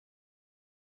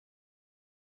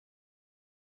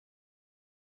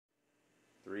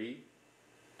3,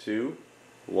 2,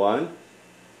 1.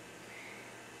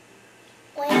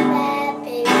 When that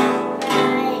baby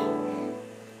cry,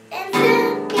 and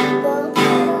the people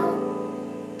do,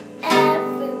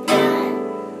 everyone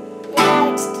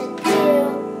likes to do.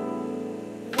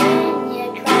 When you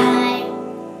cry,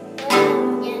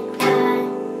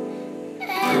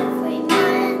 every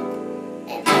month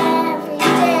and every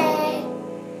day,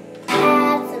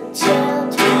 have some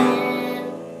children.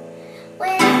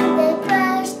 When they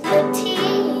brush their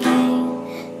teeth,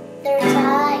 they're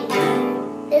tired.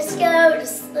 They just go to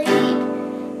sleep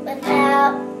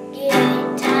without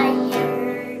getting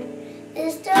tired.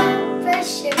 Just don't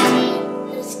brush your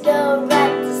teeth, just go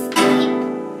right to sleep.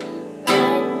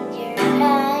 When you're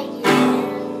crying,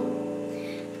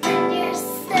 when you're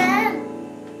sad,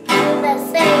 do the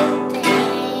same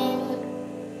thing.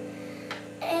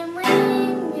 And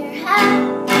when you're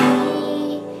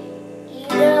happy, you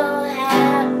don't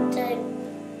have to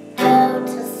go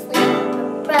to sleep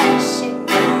or brush your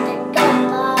teeth and go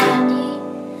potty.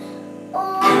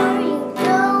 Or you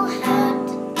don't have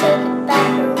to take a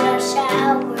bath or a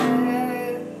shower.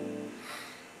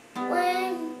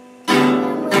 When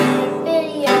you're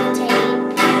videotaping,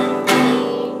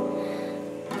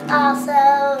 also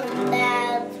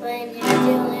that's when you're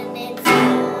doing it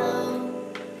too.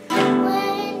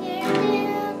 When you're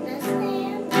doing the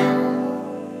same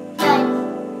thing.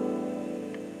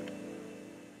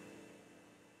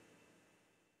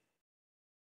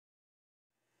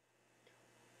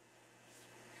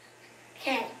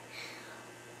 Okay.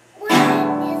 When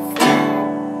you sit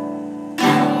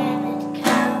and it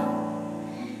go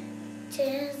to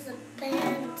the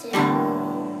band do,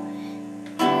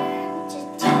 and you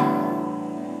do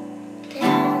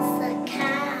pass the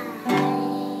kite,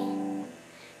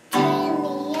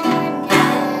 Indiana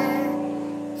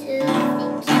to the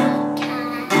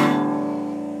kite,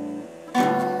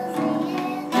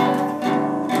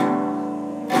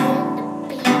 when the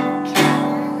beat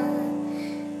comes.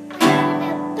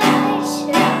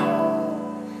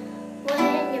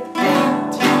 When your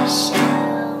panty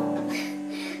show,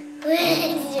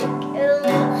 when you go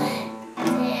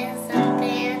dance a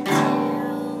band too,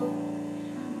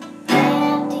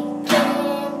 bandy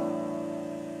game,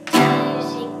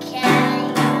 music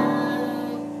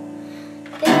canyon,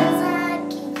 there's a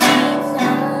key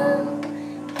song,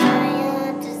 I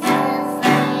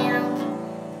understand,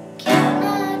 can't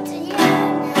not to you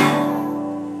now,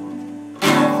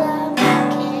 all I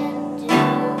can do.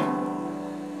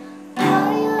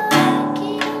 All you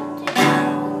can do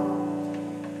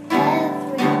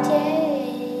every day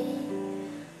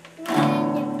when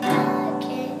you're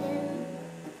packing.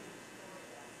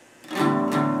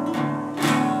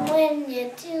 When you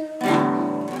do,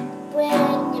 when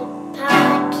you're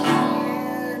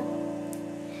packing.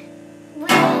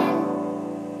 When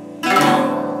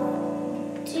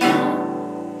you do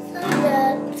some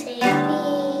duct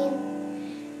taping.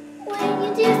 When you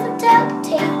do some duct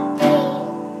taping.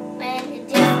 When you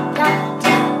do some duct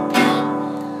taping.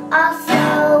 Also,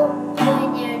 when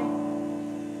you're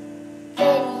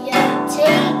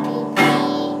videotaping me.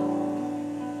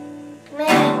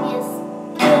 When you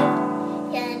skip,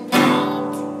 you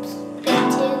need to keep it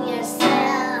to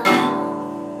yourself.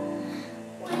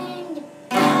 When you're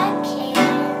packing,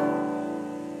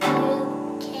 you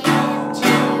can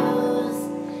choose.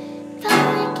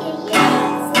 Packing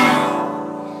yourself,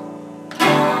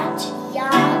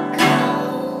 patriarchal,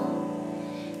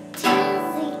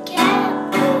 Tizzy cat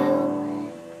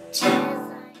blue,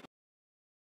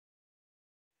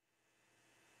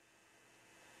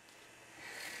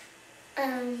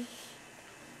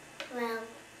 well,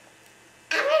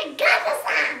 I forgot the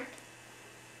song.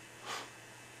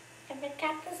 I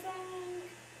forgot the song.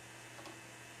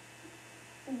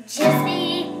 Just be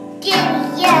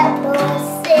giddy up,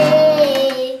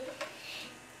 horsey.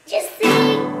 Just be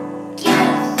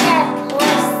giddy up,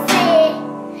 horsey.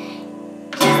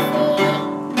 Just be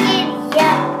giddy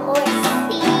up,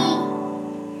 horsey.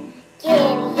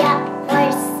 Giddy up,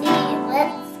 horsey.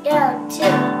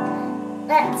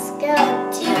 Let's go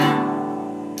to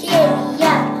giddy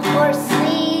up,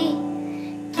 horsey.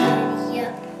 Giddy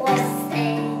up,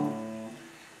 horsey.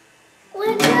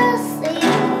 When you see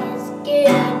is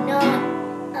getting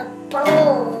on a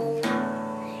bowl,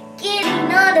 getting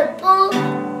on a bowl.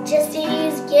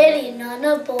 Jesse's getting on a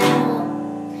bowl.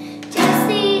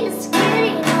 Jesse's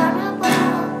getting on a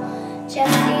bowl.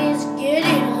 Jesse's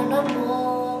getting on a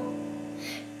bowl.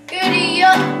 Giddy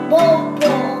up, bowl,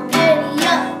 bowl. Giddy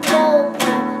up, bowl,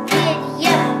 bowl. Giddy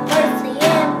up, horsey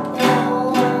and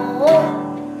bowl.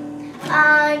 I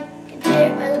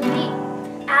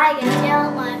can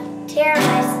tear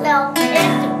myself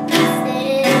into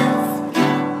pieces.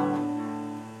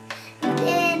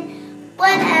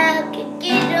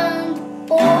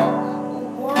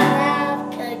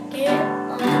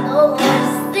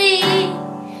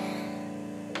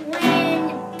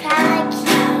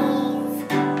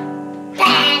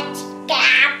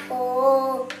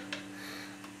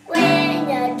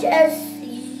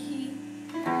 pussy.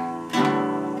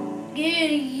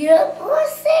 Giddy up,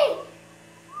 pussy.